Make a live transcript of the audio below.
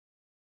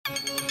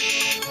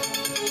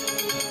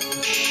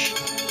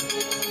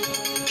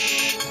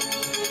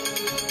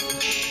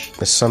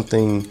It's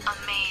something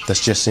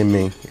that's just in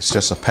me. It's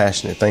just a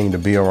passionate thing to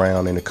be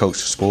around and to coach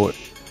the sport.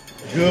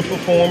 Good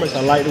performance.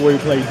 I like the way we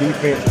play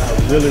defense.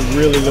 I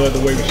really love the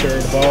way we share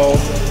the ball.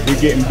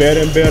 We're getting better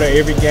and better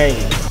every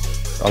game.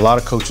 A lot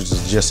of coaches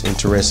are just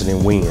interested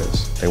in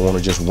wins. They want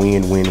to just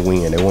win.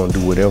 They want to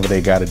do whatever they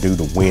got to do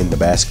to win the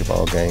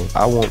basketball game.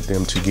 I want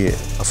them to get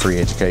a free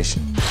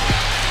education.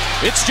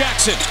 It's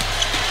Jackson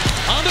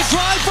on the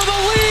drive for the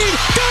lead.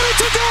 Got it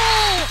to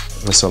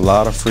go! There's a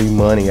lot of free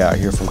money out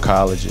here from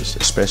colleges,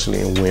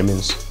 especially in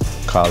women's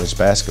college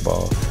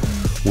basketball,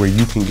 where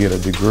you can get a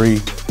degree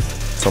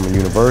from a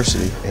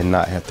university and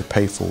not have to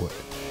pay for it.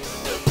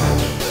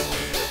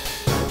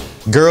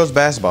 Girls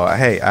basketball,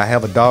 hey, I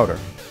have a daughter.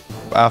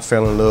 I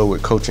fell in love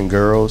with coaching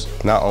girls,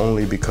 not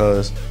only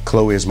because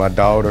Chloe is my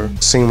daughter.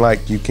 It seemed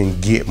like you can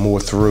get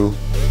more through.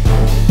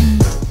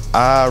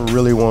 I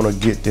really want to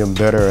get them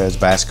better as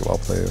basketball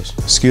players.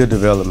 Skill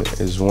development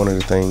is one of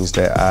the things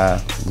that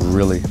I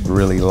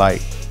really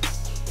like.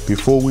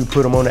 Before we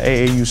put them on the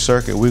AAU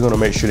circuit, we're going to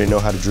make sure they know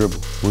how to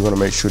dribble. We're going to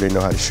make sure they know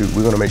how to shoot.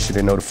 We're going to make sure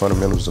they know the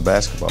fundamentals of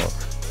basketball.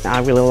 I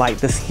really like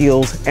the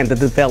skills and the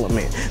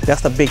development.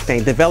 That's the big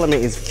thing.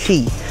 Development is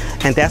key,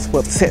 and that's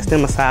what sets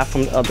them aside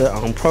from the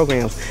other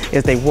programs,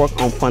 is they work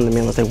on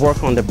fundamentals, they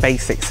work on the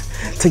basics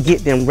to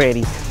get them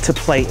ready to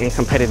play in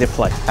competitive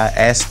play. I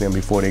ask them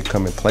before they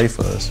come and play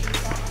for us,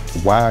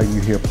 why are you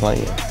here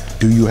playing?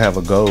 Do you have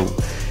a goal?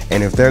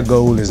 And if their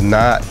goal is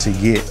not to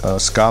get a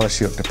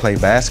scholarship to play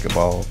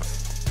basketball,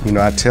 you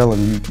know, I tell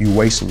them, you're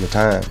wasting your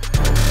time.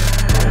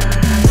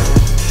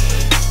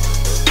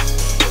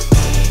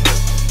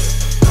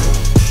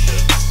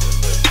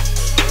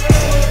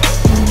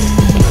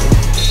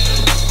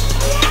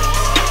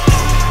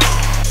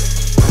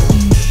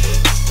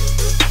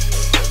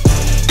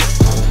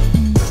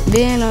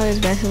 Being on this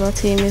basketball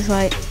team is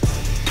like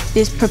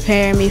just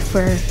preparing me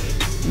for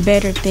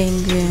better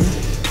things and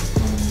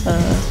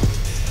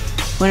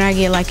when I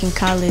get like in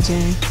college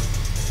and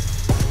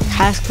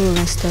high school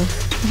and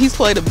stuff. He's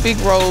played a big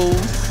role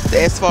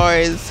as far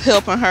as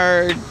helping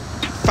her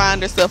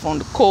find herself on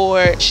the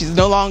court. She's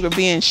no longer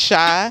being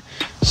shy.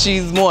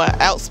 She's more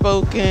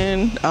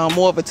outspoken,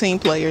 more of a team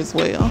player as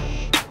well.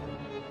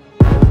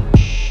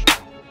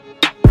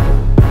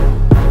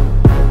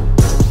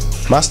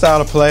 My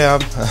style of play, I'm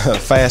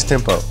fast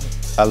tempo.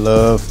 I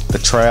love the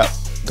trap.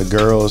 The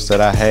girls that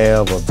I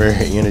have are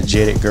very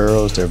energetic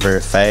girls. They're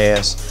very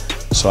fast.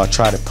 So I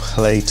try to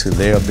play to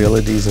their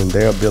abilities, and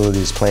their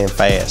ability is playing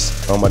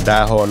fast. I'm a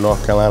diehard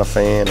North Carolina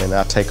fan, and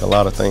I take a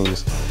lot of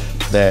things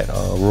that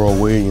Roy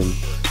Williams,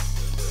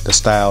 the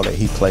style that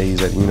he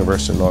plays at the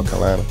University of North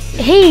Carolina.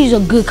 He's a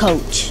good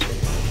coach.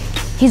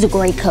 He's a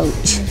great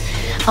coach.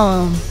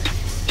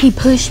 He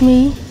pushed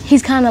me.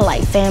 He's kind of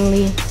like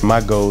family.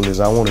 My goal is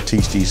I want to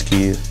teach these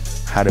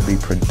kids how to be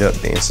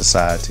productive in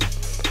society.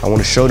 I want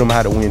to show them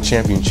how to win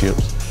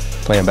championships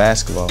playing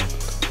basketball,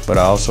 but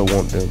I also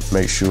want to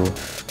make sure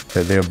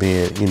that they're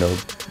being, you know,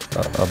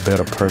 a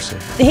better person.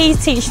 He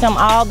teaches them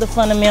all the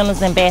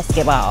fundamentals in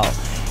basketball,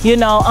 you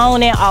know,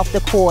 on and off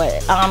the court.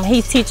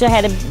 He teaches how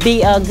to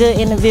be a good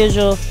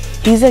individual.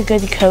 He's a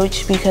good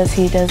coach because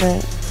he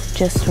doesn't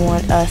just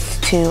want us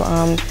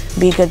to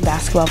be good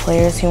basketball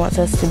players. He wants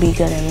us to be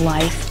good in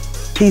life.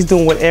 He's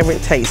doing whatever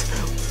it takes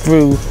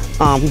through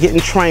getting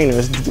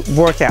trainers,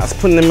 workouts,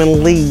 putting them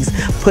in leagues,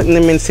 putting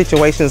them in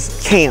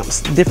situations, camps,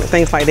 different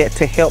things like that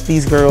to help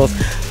these girls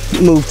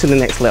move to the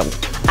next level.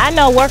 I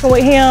know working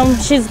with him,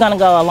 she's gonna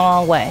go a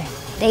long way.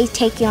 They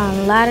take you on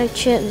a lot of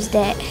trips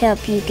that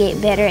help you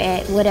get better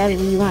at whatever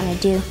you want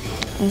to do.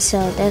 And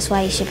so that's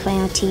why you should play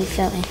on T.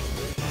 Felton.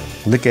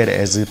 Look at it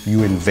as if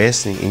you're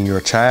investing in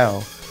your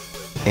child,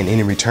 and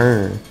in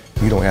return,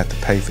 you don't have to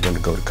pay for them to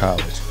go to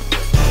college.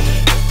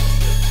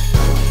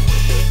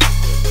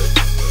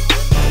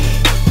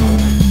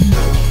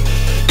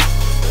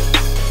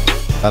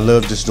 I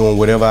love just doing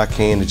whatever I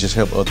can to just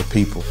help other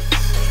people.